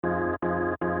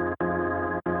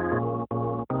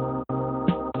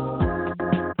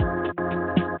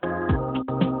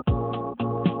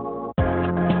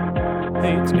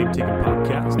everybody. It's Name Taking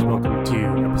Podcast. Welcome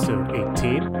to episode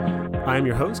 18. I am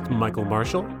your host, Michael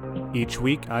Marshall. Each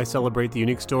week, I celebrate the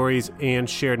unique stories and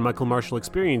shared Michael Marshall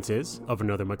experiences of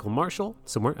another Michael Marshall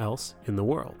somewhere else in the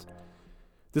world.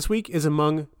 This week is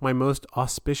among my most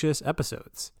auspicious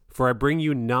episodes, for I bring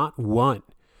you not one,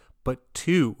 but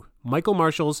two Michael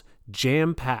Marshalls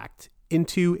jam-packed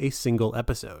into a single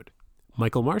episode.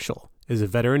 Michael Marshall is a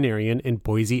veterinarian in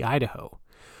Boise, Idaho.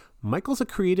 Michael's a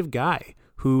creative guy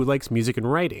who likes music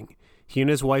and writing. He and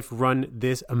his wife run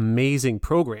this amazing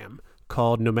program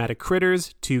called Nomadic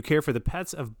Critters to care for the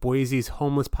pets of Boise's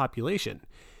homeless population.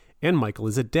 And Michael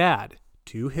is a dad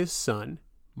to his son,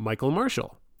 Michael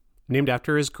Marshall, named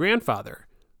after his grandfather,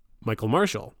 Michael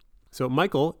Marshall. So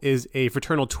Michael is a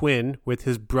fraternal twin with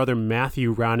his brother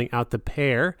Matthew rounding out the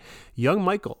pair. Young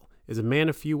Michael is a man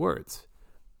of few words,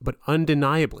 but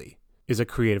undeniably is a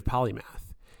creative polymath.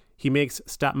 He makes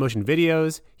stop-motion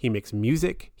videos, he makes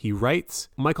music, he writes.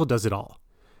 Michael does it all.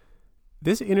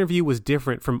 This interview was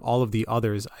different from all of the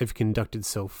others I've conducted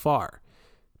so far,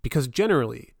 because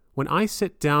generally, when I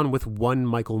sit down with one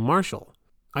Michael Marshall,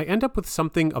 I end up with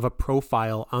something of a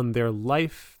profile on their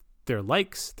life, their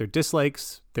likes, their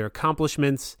dislikes, their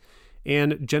accomplishments,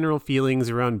 and general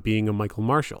feelings around being a Michael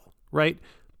Marshall, right?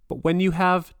 But when you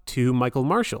have two Michael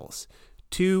Marshalls,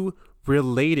 two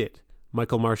related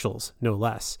Michael Marshalls, no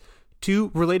less.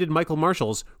 Two related Michael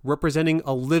Marshalls representing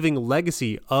a living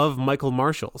legacy of Michael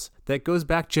Marshalls that goes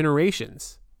back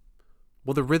generations.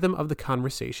 Well, the rhythm of the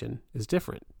conversation is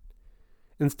different.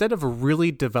 Instead of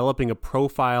really developing a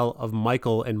profile of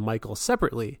Michael and Michael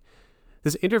separately,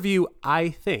 this interview,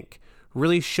 I think,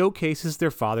 really showcases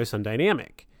their father-son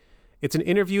dynamic. It's an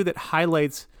interview that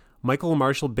highlights Michael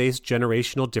Marshall-based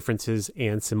generational differences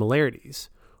and similarities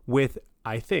with,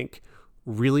 I think,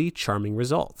 really charming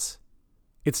results.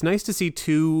 It's nice to see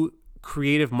two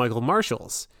creative Michael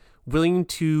Marshalls willing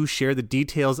to share the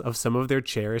details of some of their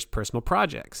cherished personal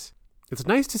projects. It's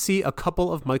nice to see a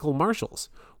couple of Michael Marshalls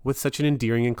with such an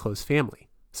endearing and close family.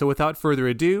 So without further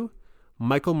ado,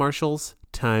 Michael Marshalls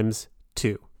times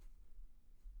two.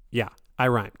 Yeah, I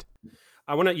rhymed.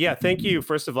 I want to, thank you,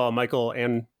 first of all, Michael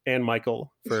and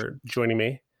Michael, for joining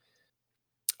me.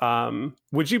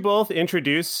 Would you both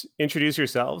introduce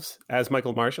yourselves as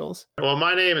Michael Marshalls? Well,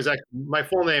 my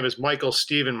full name is Michael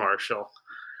Stephen Marshall.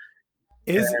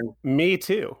 Me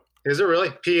too. Is it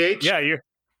really? PH? Yeah, you're.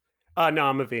 No,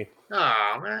 I'm a V.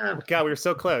 Oh man, God, we were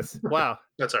so close. Wow.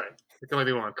 That's all right. It can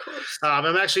only be one.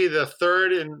 I'm actually the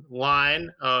third in line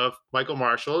of Michael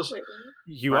Marshalls.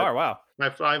 You are? Wow.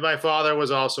 My father was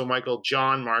also Michael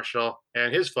John Marshall,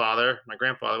 and his father, my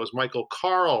grandfather, was Michael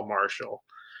Carl Marshall.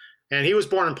 And he was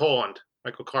born in Poland.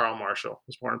 Michael Carl Marshall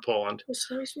was born in Poland.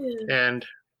 And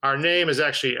our name is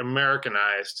actually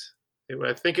Americanized.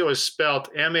 I think it was spelled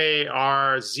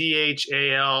Marzhal.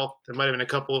 There might have been a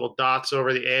couple little dots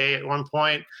over the A at one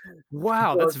point.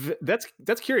 Wow,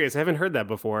 that's curious. I haven't heard that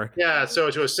before. Yeah, so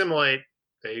to assimilate,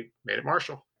 they made it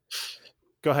Marshall.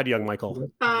 Go ahead, young Michael.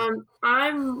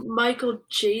 I'm Michael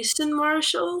Jason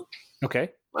Marshall.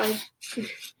 Okay.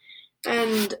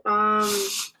 And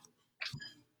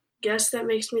guess that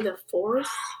makes me the fourth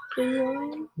in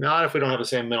line. Not if we don't have the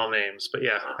same middle names, but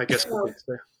yeah, I guess. So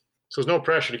there's no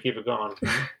pressure to keep it going.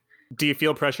 Do you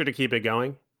feel pressure to keep it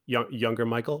going, younger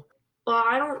Michael? Well,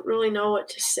 I don't really know what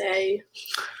to say.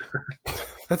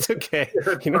 That's okay.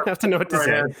 You don't have to know what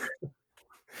to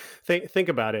say. Think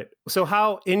about it. So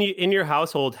how in your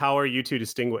household, how are you two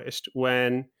distinguished?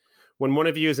 When one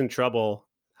of you is in trouble,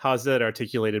 how's that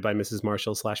articulated by Mrs.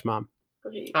 Marshall / mom?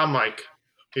 Okay. I'm Mike.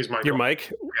 He's Michael. You're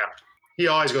Mike? Yeah. He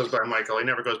always goes by Michael. He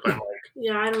never goes by Mike.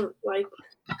 Yeah, I don't like.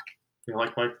 You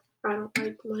like Mike? I don't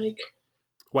like Mike.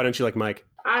 Why don't you like Mike?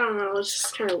 I don't know. It's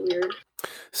just kind of weird.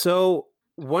 So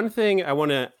one thing I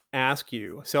want to ask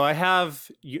you. So I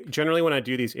have, generally when I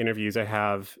do these interviews, I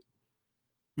have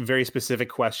very specific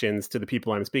questions to the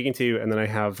people I'm speaking to. And then I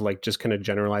have like just kind of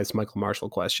generalized Michael Marshall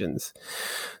questions.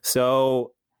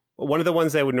 So one of the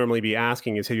ones I would normally be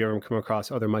asking is, have you ever come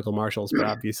across other Michael Marshalls? But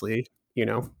obviously,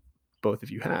 both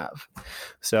of you have.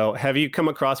 So have you come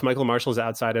across Michael Marshalls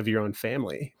outside of your own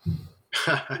family?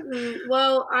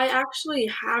 Well, I actually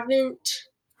haven't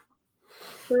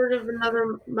heard of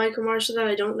another Michael Marshall that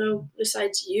I don't know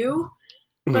besides you.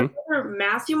 My brother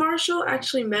Matthew Marshall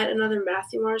actually met another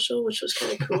Matthew Marshall, which was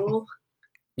kind of cool.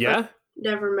 Yeah?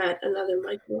 Never met another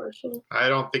Michael Marshall. I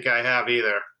don't think I have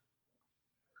either.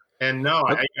 And no,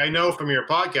 I know from your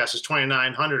podcast there's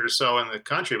 2,900 or so in the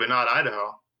country, but not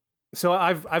Idaho. So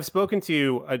I've spoken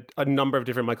to a number of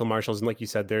different Michael Marshalls, and like you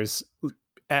said, there's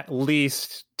at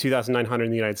least 2,900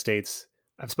 in the United States.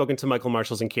 I've spoken to Michael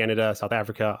Marshalls in Canada, South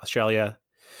Africa, Australia.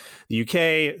 the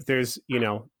UK. There's,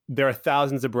 there are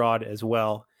thousands abroad as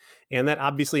well. And that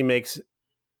obviously makes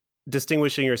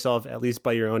distinguishing yourself, at least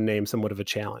by your own name, somewhat of a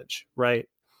challenge, right?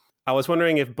 I was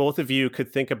wondering if both of you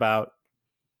could think about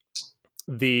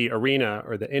the arena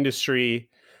or the industry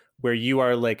where you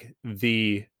are like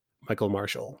the Michael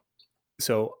Marshall.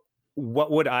 So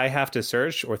what would I have to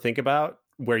search or think about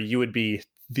where you would be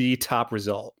the top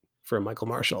result for Michael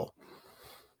Marshall?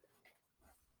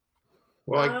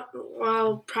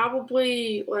 Well,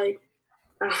 probably like,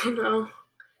 I don't know,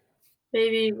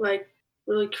 maybe like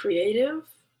really creative.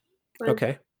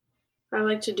 Okay. I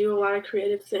like to do a lot of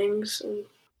creative things, and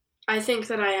I think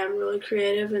that I am really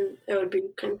creative, and it would be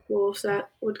kind of cool if that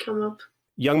would come up.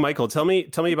 Young Michael, tell me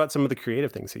about some of the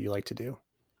creative things that you like to do.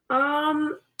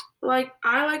 Like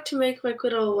I like to make like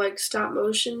little like stop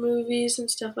motion movies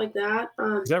and stuff like that.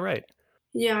 Is that right?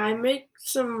 Yeah, I make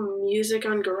some music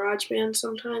on GarageBand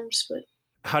sometimes, but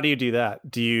how do you do that?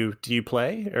 Do you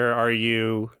play, or are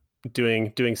you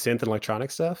doing synth and electronic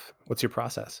stuff? What's your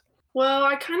process? Well,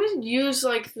 I kind of use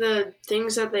like the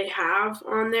things that they have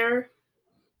on there,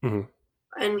 mm-hmm.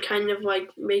 and kind of like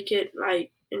make it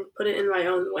like and put it in my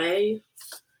own way.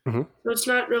 Mm-hmm. So it's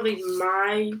not really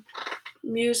my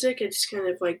music; it's kind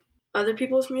of like other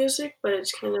people's music, but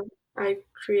it's kind of I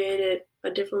create it a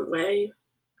different way.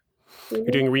 You're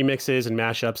doing remixes and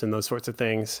mashups and those sorts of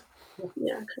things.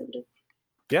 Yeah, kind of.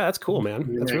 Yeah, that's cool,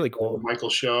 man. That's really cool.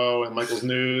 Michael's show and Michael's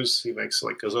news. He makes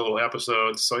like those little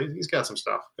episodes. So he's got some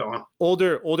stuff going.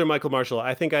 Older Michael Marshall.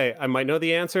 I think I might know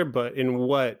the answer, but in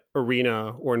what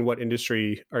arena or in what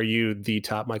industry are you the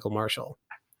top Michael Marshall?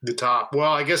 The top.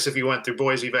 Well, I guess if you went through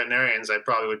Boise Veterinarians, I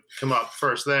probably would come up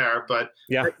first there. But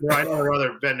yeah, I know there are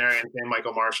other veterinarians named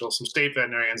Michael Marshall, some state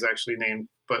veterinarians actually named.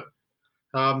 But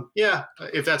yeah,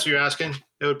 if that's what you're asking,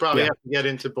 it would probably have to get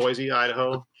into Boise,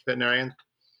 Idaho Veterinarian.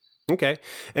 Okay.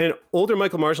 And older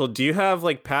Michael Marshall, do you have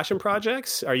like passion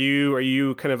projects? Are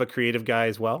you kind of a creative guy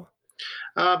as well?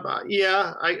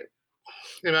 Yeah,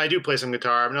 I do play some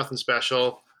guitar. I'm nothing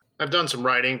special. I've done some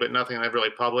writing, but nothing I've really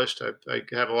published. I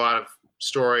have a lot of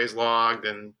stories logged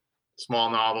and small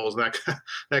novels and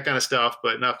that kind of stuff,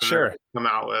 but nothing to come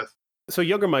out with. So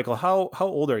younger Michael, how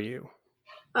old are you?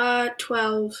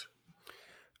 12.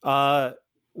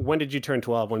 When did you turn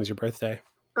 12? When is your birthday?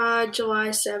 July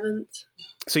 7th.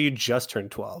 So you just turned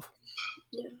 12.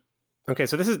 Yeah. Okay,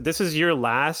 so this is your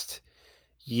last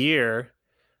year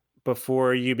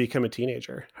before you become a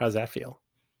teenager. How does that feel?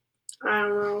 I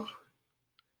don't know.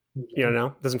 You don't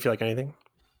know? Doesn't feel like anything?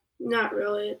 Not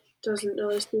really. It doesn't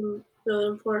really seem really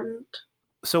important.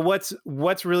 So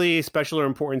what's really special or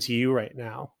important to you right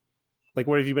now? Like,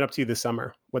 what have you been up to this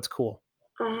summer? What's cool?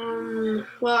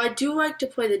 Well, I do like to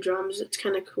play the drums. It's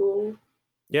kind of cool.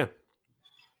 Yeah.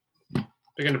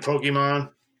 Big into Pokemon?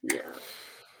 Yeah.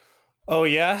 Oh,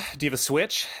 yeah? Do you have a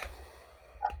Switch?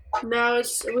 No,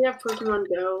 we have Pokemon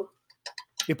Go.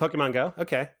 You have Pokemon Go?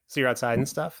 Okay. So you're outside and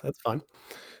stuff? That's fun.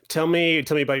 Tell me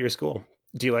about your school.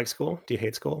 Do you like school? Do you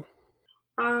hate school?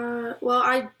 Well,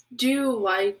 I do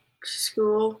like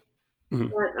school. Mm-hmm.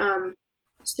 But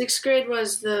 6th grade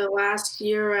was the last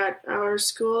year at our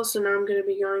school, so now I'm going to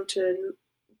be going to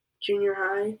junior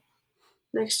high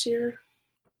next year.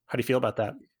 How do you feel about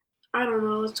that? I don't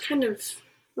know. It's kind of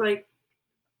like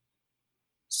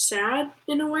sad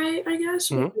in a way, I guess.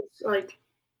 Mm-hmm. It's like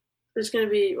there's going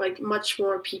to be like much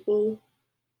more people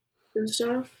and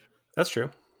stuff. That's true.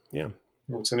 Yeah.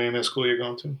 What's the name of the school you're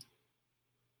going to?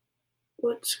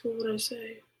 What school would I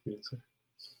say?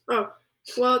 Oh,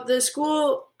 well, the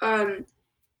school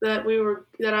that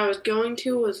I was going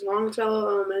to was Longfellow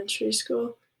Elementary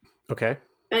School. Okay.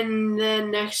 And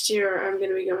then next year I'm going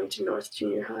to be going to North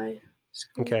Junior High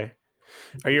School. Okay.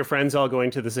 Are your friends all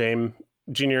going to the same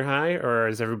junior high, or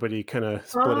is everybody kind of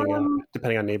splitting up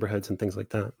depending on neighborhoods and things like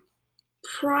that?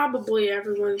 Probably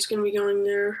everyone's going to be going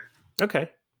there. Okay.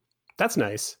 That's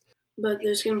nice. But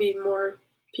there's going to be more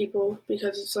people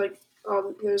because it's like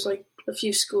there's like a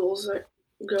few schools that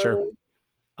go.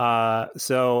 Sure.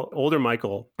 So older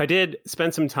Michael, I did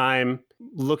spend some time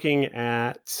looking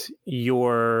at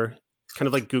your kind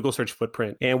of like Google search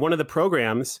footprint. And one of the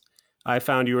programs I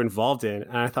found you were involved in,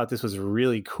 and I thought this was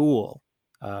really cool,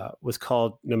 was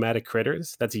called Nomadic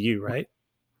Critters. That's you, right?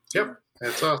 Yep,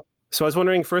 that's us. So I was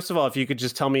wondering, first of all, if you could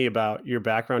just tell me about your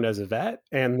background as a vet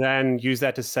and then use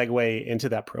that to segue into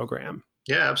that program.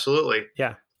 Yeah, absolutely.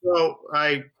 Yeah. So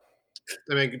I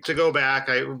mean, to go back,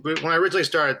 when I originally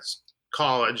started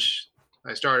college,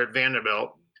 I started at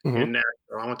Vanderbilt in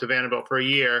Nashville. I went to Vanderbilt for a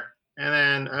year, and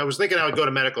then I was thinking I would go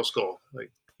to medical school, like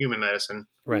human medicine.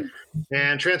 Right.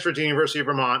 And transferred to the University of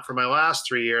Vermont for my last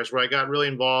 3 years, where I got really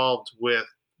involved with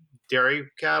dairy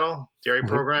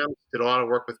programs, did a lot of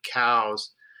work with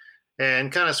cows,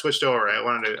 and kind of switched over.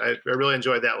 I really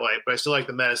enjoyed that life, but I still like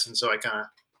the medicine, so I kind of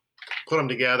put them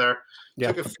together.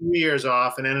 Took a few years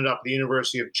off and ended up at the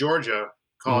University of Georgia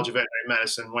College of Veterinary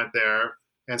Medicine, went there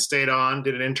and stayed on,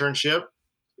 did an internship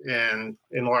in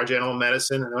large animal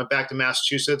medicine, and went back to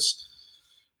Massachusetts,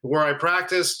 where I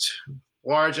practiced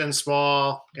large and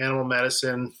small animal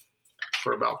medicine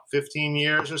for about 15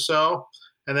 years or so.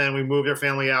 And then we moved our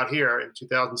family out here in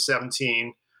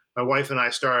 2017. My wife and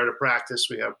I started a practice.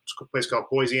 We have a place called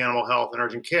Boise Animal Health and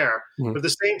Urgent Care. But at the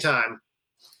same time,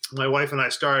 my wife and I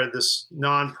started this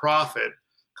nonprofit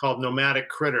called Nomadic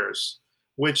Critters,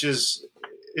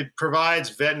 it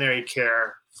provides veterinary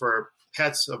care for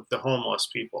pets of the homeless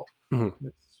people.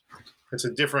 It's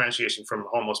a differentiation from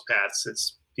homeless pets.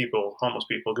 It's homeless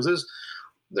people, because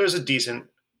there's a decent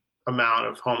amount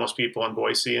of homeless people in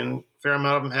Boise, and a fair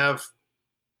amount of them have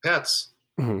pets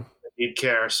that need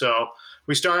care. So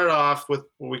we started off with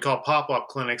what we call pop-up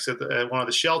clinics at one of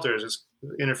the shelters. It's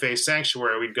Interface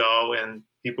Sanctuary. We'd go and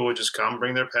people would just come,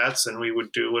 bring their pets, and we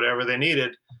would do whatever they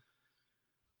needed.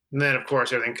 And then, of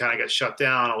course, everything kind of got shut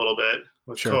down a little bit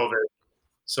with COVID.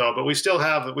 So, but we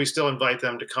still invite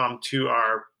them to come to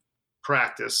our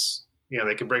practice.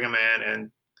 They can bring them in,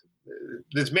 and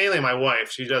it's mainly my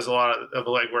wife. She does a lot of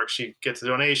the legwork. She gets the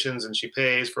donations and she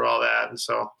pays for all that. And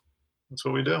so that's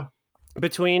what we do.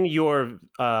 Between your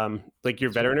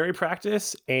veterinary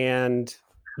practice and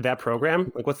that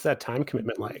program, what's that time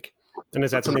commitment like? And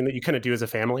is that something that you kind of do as a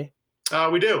family?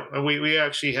 We do. And we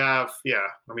actually have,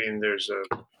 there's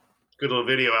a good little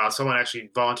video out. Someone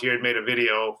actually volunteered, made a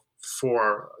video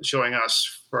for showing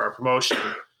us for our promotion.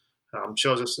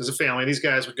 Shows us as a family. These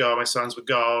guys would go, my sons would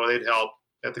go, they'd help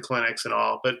at the clinics and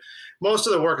all. But most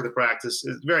of the work of the practice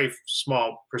is very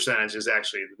small percentage is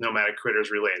actually Nomadic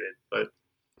Critters related. But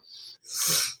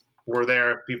we're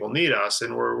there if people need us,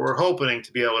 and we're hoping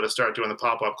to be able to start doing the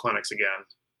pop-up clinics again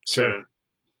soon.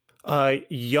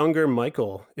 Younger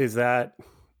Michael, is that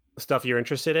stuff you're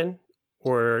interested in?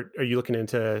 Or are you looking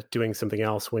into doing something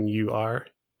else when you are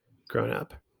growing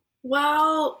up?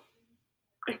 Well,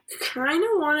 I kind of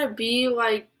want to be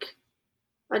like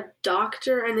a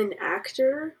doctor and an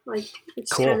actor.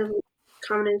 It's kind of a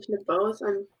combination of both.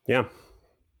 I'm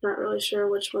not really sure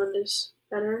which one is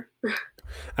better.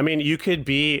 I mean, you could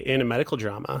be in a medical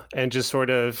drama and just sort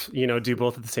of, do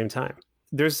both at the same time.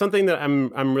 There's something that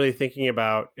I'm really thinking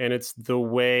about, and it's the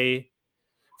way,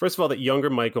 first of all, that younger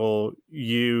Michael,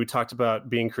 you talked about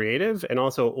being creative, and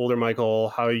also older Michael,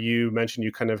 how you mentioned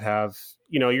you kind of have,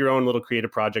 your own little creative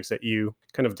projects that you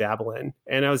kind of dabble in.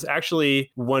 And I was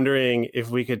actually wondering if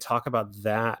we could talk about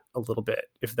that a little bit,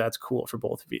 if that's cool for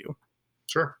both of you.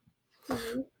 Sure.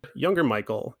 Younger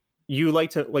Michael,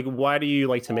 why do you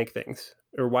like to make things?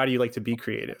 Or why do you like to be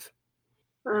creative?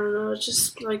 I don't know. It's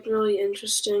just really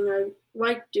interesting. I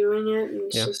like doing it, and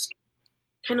it's just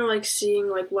kind of like seeing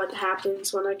what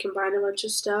happens when I combine a bunch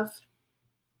of stuff.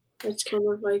 It's kind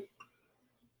of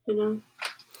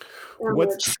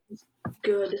what's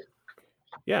good.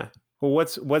 Yeah. Well,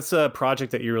 what's a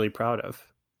project that you're really proud of?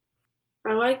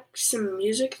 I like some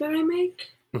music that I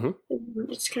make.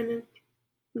 Mm-hmm. It's kind of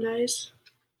nice,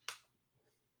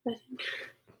 I think.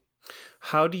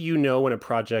 How do you know when a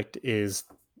project is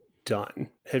done?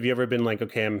 Have you ever been like,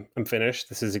 okay, I'm finished.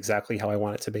 This is exactly how I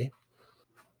want it to be?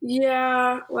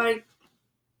 Yeah, I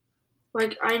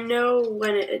know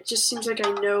when it just seems like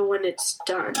I know when it's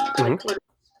done, when it's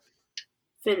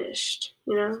finished,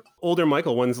 Older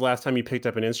Michael, when's the last time you picked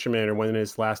up an instrument, or when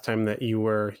is the last time that you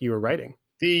were writing?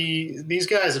 These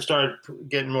guys have started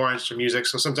getting more into music,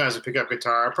 so sometimes I pick up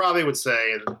guitar. I probably would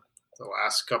say in the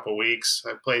last couple of weeks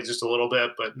I've played just a little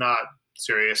bit, but not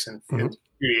serious in a few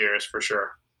years for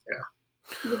sure. Yeah.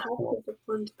 You have to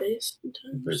play bass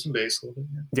sometimes. There's some bass a little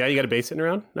bit. Yeah, you got a bass sitting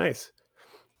around? Nice.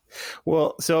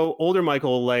 Well, so older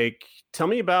Michael, tell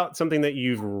me about something that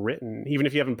you've written, even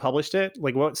if you haven't published it.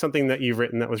 What's something that you've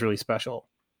written that was really special?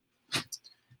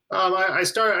 I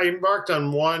embarked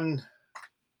on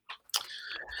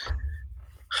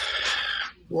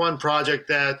one project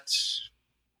that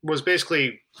was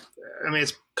basically,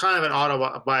 it's kind of an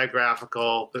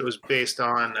autobiographical, but it was based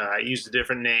on, I used a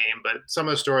different name, but some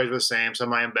of the stories were the same.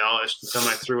 Some I embellished and some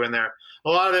I threw in there. A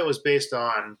lot of it was based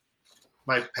on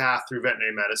my path through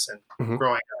veterinary medicine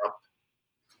growing up.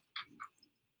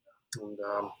 And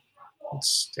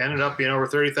it's ended up being over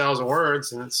 30,000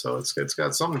 words. And so it's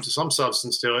got some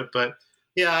substance to it. But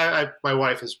yeah, my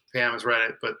wife Pam has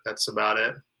read it, but that's about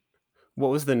it.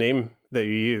 What was the name that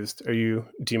you used? Do you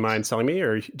mind telling me,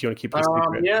 or do you want to keep it a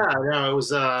secret? Yeah, no, it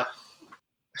was, I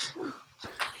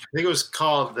think it was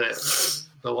called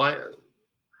the light.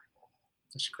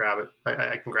 I should grab it.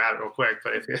 I can grab it real quick,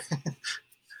 but if you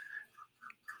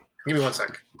give me 1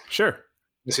 second. Sure.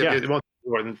 It won't be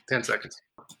more than 10 seconds.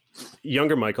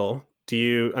 Younger Michael, do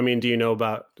you know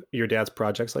about your dad's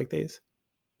projects like these?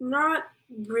 Not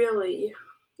really.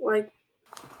 Like,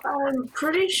 I'm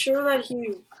pretty sure that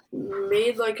he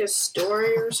made like a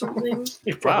story or something.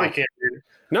 You probably can't read it.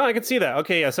 No, I can see that.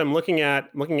 Okay, yes, I'm looking at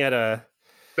a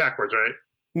Backwards, right?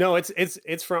 No, it's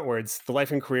frontwards. The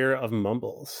life and career of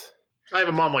Mumbles. I have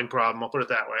a mumbling problem. I'll put it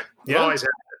that way. Yeah? I've always had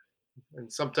it.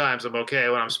 And sometimes I'm okay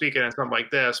when I'm speaking on something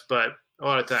like this, but a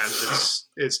lot of times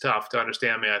it's tough to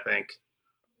understand me, I think.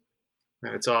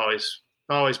 And it's always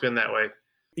been that way.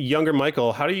 Younger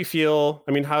Michael, how do you feel?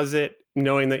 I mean, how's it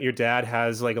knowing that your dad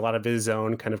has like a lot of his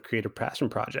own kind of creative passion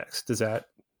projects? Does that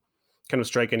kind of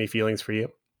strike any feelings for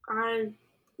you? I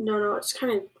don't know. It's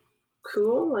kind of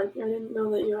cool. Like, I didn't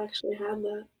know that you actually had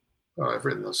that. Oh, I've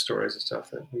written those stories and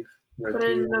stuff that we've read. But I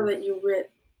didn't know that you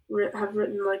have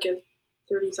written like a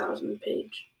 30,000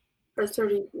 page or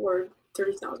 30,000 word.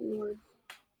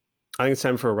 I think it's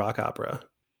time for a rock opera.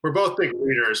 We're both big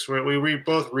readers. We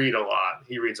both read a lot.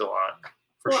 He reads a lot,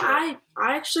 for sure. I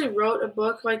actually wrote a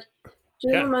book like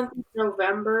during the month of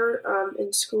November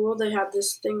in school. They had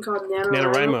this thing called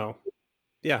NaNoWriMo.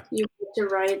 Yeah. You get to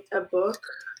write a book,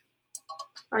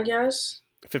 I guess.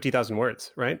 50,000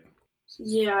 words, right?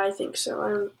 Yeah, I think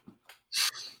so.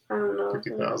 I don't know.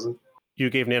 50,000. You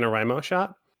gave NaNoWriMo a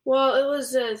shot? Well, it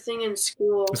was a thing in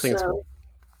school, so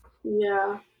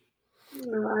yeah.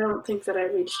 I don't think that I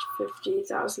reached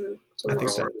 50,000. I think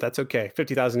so. That's okay.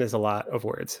 50,000 is a lot of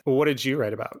words. Well, what did you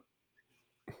write about?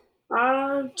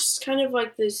 Just kind of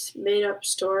like this made-up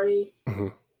story,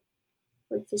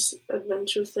 like this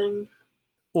adventure thing.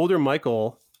 Older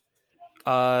Michael,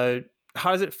 how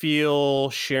does it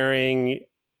feel sharing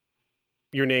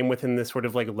your name within this sort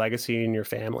of like legacy in your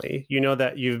family? You know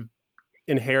that you've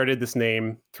inherited this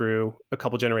name through a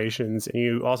couple generations, and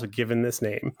you also given this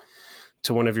name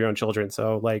to one of your own children.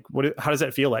 So like, how does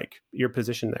that feel like, your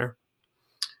position there?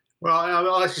 Well,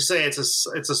 I'll actually say it's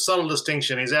a subtle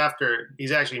distinction. He's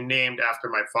actually named after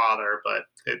my father, but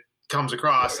it comes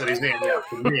across that he's named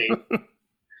after me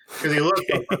because he looked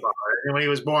like my father. And when he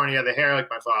was born, he had the hair like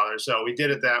my father. So we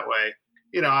did it that way.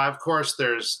 You know, of course,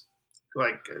 there's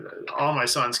like all my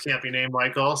sons can't be named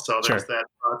Michael. So there's that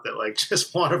thought that like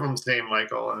just one of them's named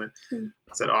Michael, and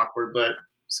it's that awkward. But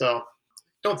so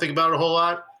don't think about it a whole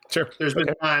lot. Sure. There's been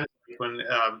times when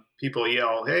people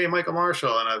yell, "Hey, Michael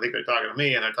Marshall," and I think they're talking to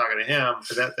me and they're talking to him.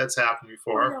 So that's happened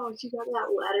before. Oh, you got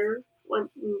that letter when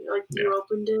you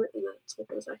opened it, and it's like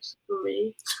it was actually for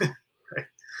me. Right.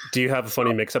 Do you have a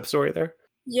funny mix-up story there?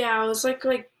 Yeah, it was like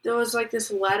there was like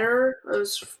this letter. It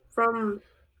was from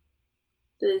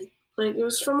the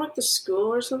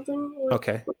school or something.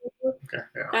 Okay. Okay.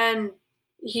 Yeah. And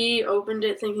he opened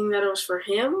it thinking that it was for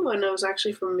him when it was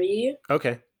actually for me.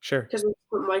 Okay. Sure. Because we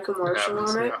put Michael Marshall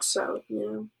on it, so, you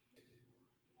know.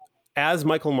 As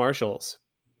Michael Marshalls,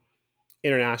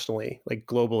 internationally, like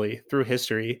globally, through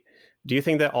history, do you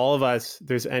think that all of us,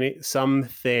 there's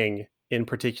something in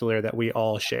particular that we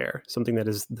all share, something that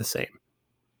is the same?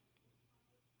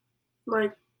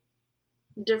 Like,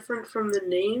 different from the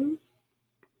name?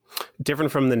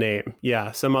 Different from the name,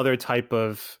 yeah. Some other type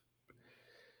of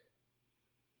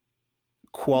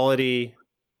quality.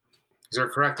 Is there a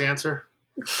correct answer?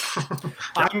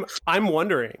 I'm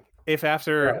wondering if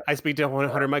after I speak to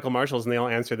 100 Michael Marshalls and they all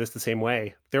answer this the same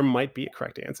way, there might be a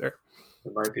correct answer.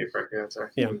 There might be a correct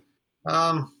answer. Yeah.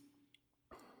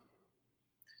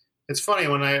 It's funny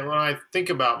when I think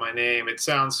about my name, it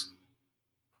sounds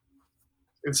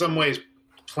in some ways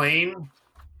plain,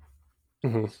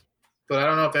 but I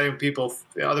don't know if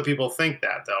other people think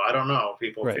that though. I don't know.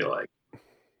 People feel like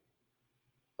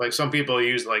some people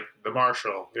use like the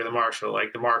marshal, you're the marshal,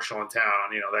 like the marshal in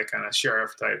town, you know, that kind of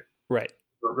sheriff type. Right.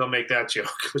 They'll make that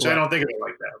joke, which I don't think of it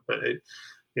like that. But,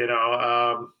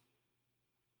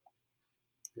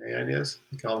 any ideas? I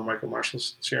think all the Michael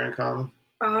Marshalls share in common.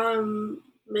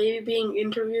 Maybe being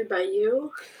interviewed by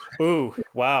you. Ooh,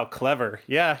 wow, clever.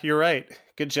 Yeah, you're right.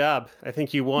 Good job. I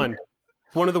think you won.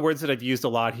 One of the words that I've used a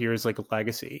lot here is like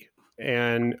legacy.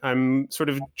 And I'm sort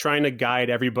of trying to guide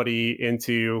everybody in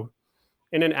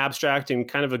an abstract and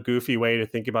kind of a goofy way to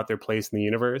think about their place in the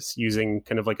universe, using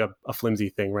kind of like a flimsy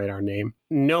thing, right? Our name.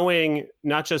 Knowing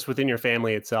not just within your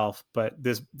family itself, but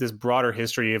this broader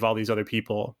history of all these other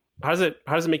people. How does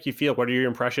it make you feel? What are your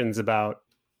impressions about,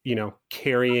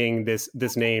 carrying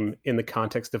this name in the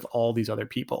context of all these other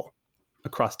people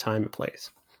across time and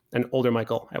place? And older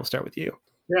Michael, I will start with you.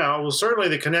 Yeah, well, certainly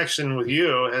the connection with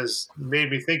you has made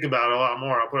me think about it a lot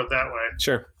more. I'll put it that way.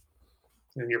 Sure.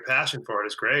 And your passion for it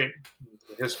is great.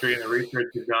 the history and the research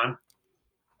you've done.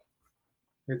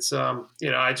 It's,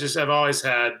 I've always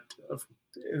had,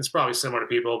 it's probably similar to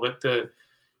people, but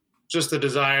just the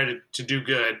desire to do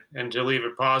good and to leave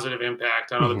a positive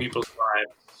impact on other people's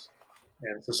lives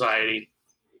and society,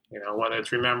 whether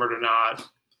it's remembered or not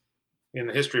in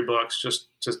the history books, just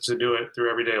to do it through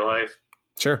everyday life.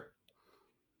 Sure.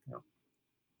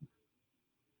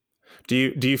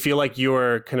 Do you feel like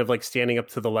you're kind of like standing up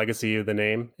to the legacy of the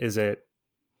name?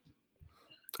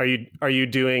 Are you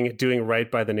doing right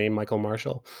by the name Michael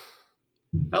Marshall?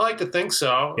 I like to think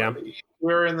so. Yeah.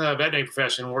 We're in the veterinary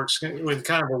profession, works with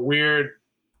kind of a weird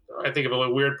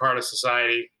part of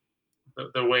society,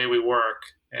 the way we work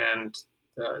and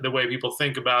the way people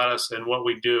think about us and what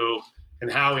we do and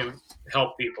how we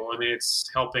help people. I mean, it's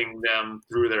helping them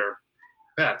through their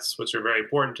pets, which are very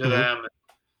important to them.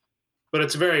 But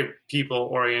it's a very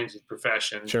people-oriented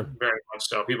profession, sure. Very much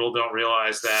so. People don't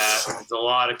realize that. There's a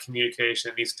lot of communication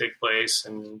that needs to take place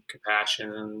and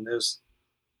compassion, and there's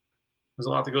a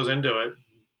lot that goes into it.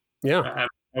 Yeah.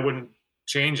 I wouldn't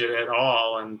change it at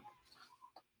all, and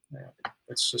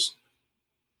it's just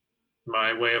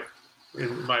my way of,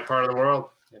 in my part of the world,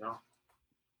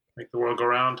 make the world go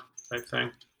round type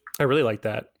thing. I really like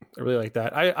that.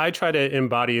 I try to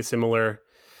embody a similar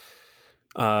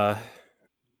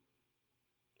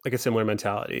like a similar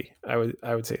mentality, I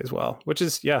would say as well, which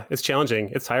is, it's challenging.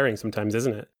 It's tiring sometimes,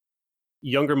 isn't it?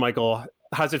 Younger Michael,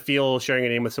 how does it feel sharing a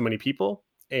name with so many people?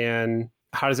 And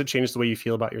how does it change the way you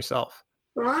feel about yourself?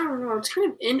 Well, I don't know. It's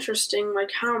kind of interesting,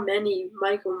 like how many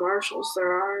Michael Marshalls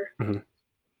there are. Mm-hmm.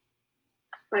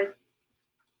 Like,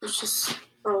 it's just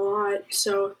a lot.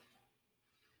 So,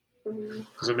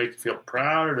 does it make you feel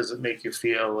proud, or does it make you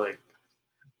feel like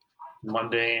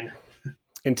mundane?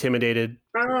 Intimidated?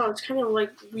 I don't know. It's kind of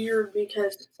like weird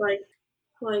because it's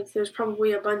like there's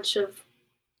probably a bunch of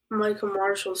Michael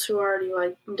Marshalls who already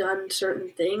like done certain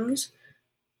things,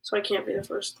 so I can't be the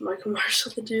first Michael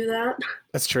Marshall to do that.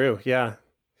 That's true. Yeah.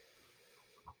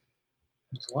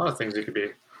 There's a lot of things you could be.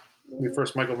 The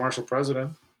first Michael Marshall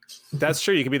president. That's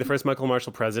true. You could be the first Michael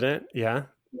Marshall president. Yeah.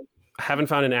 I haven't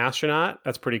found an astronaut.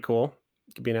 That's pretty cool.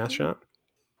 You could be an astronaut.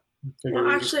 Well,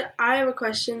 actually, I have a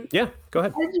question. Yeah, go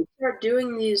ahead. How did you start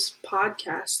doing these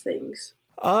podcast things?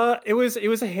 It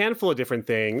was a handful of different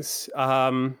things. I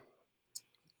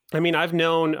mean, I've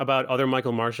known about other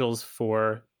Michael Marshalls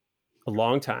for a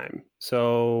long time.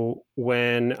 So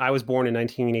when I was born in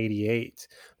 1988,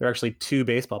 there were actually two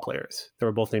baseball players that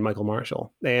were both named Michael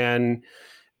Marshall. And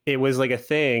it was like a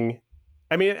thing.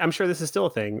 I mean, I'm sure this is still a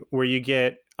thing where you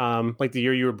get, like the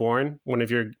year you were born, one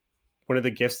of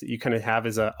the gifts that you kind of have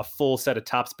is a full set of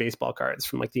Topps baseball cards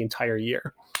from like the entire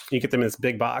year. You get them in this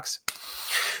big box.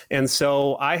 And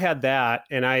so I had that.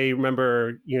 And I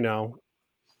remember,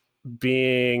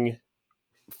 being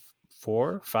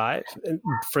 4, 5, and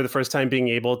for the first time being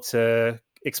able to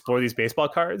explore these baseball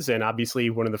cards. And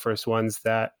obviously one of the first ones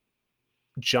that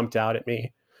jumped out at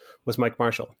me was Mike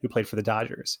Marshall, who played for the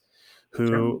Dodgers,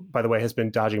 who, by the way, has been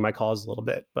dodging my calls a little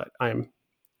bit, but I'm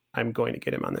going to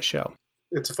get him on the show.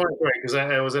 It's a funny story because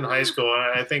I was in high school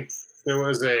and I think there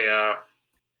was a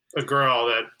girl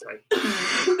that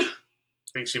I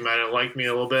think she might have liked me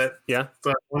a little bit. Yeah.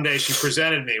 But one day she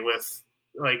presented me with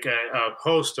like a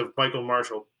host of Michael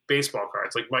Marshall baseball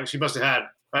cards. Like she must have had,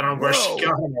 I don't know where she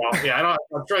got them all. Yeah,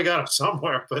 I'm sure I got them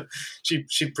somewhere, but she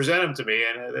presented them to me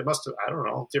and it must have, I don't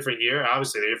know, different year.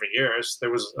 Obviously they're different years.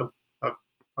 There was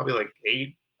probably like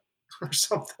 8 or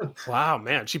something. Wow,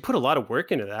 man. She put a lot of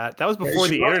work into that. That was before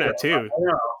the internet, too.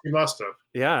 Yeah, she must have.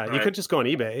 Yeah, right. You could just go on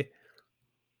eBay.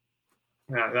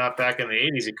 Yeah, not back in the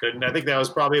 80s you couldn't. I think that was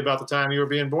probably about the time you were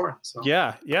being born. So.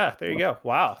 Yeah, there you go.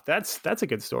 Wow, that's a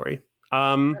good story.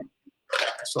 I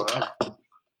still have.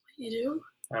 You do?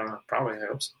 I don't know. Probably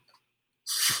have.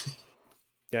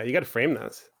 Yeah, you got to frame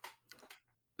those.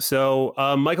 So,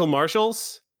 Michael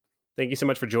Marshalls, thank you so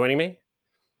much for joining me.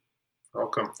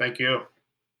 Welcome. Thank you.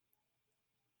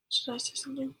 Should I say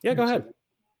something? Yeah, go ahead.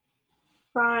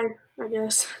 Bye, I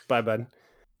guess. Bye, bud.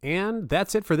 And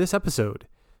that's it for this episode.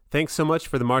 Thanks so much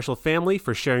for the Marshall family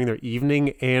for sharing their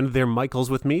evening and their Michaels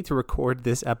with me to record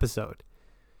this episode.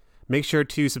 Make sure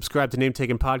to subscribe to Name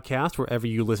Taken Podcast wherever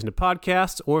you listen to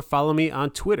podcasts, or follow me on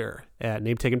Twitter at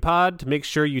NameTakenPod to make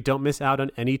sure you don't miss out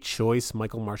on any choice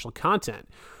Michael Marshall content.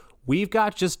 We've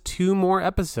got just 2 more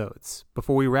episodes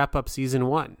before we wrap up season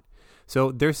 1. So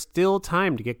there's still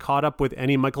time to get caught up with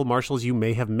any Michael Marshalls you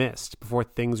may have missed before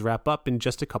things wrap up in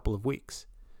just a couple of weeks.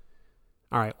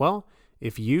 All right, well,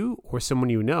 if you or someone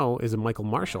you know is a Michael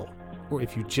Marshall, or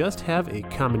if you just have a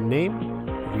common name,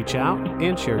 reach out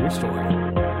and share your story.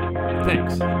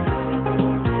 Thanks.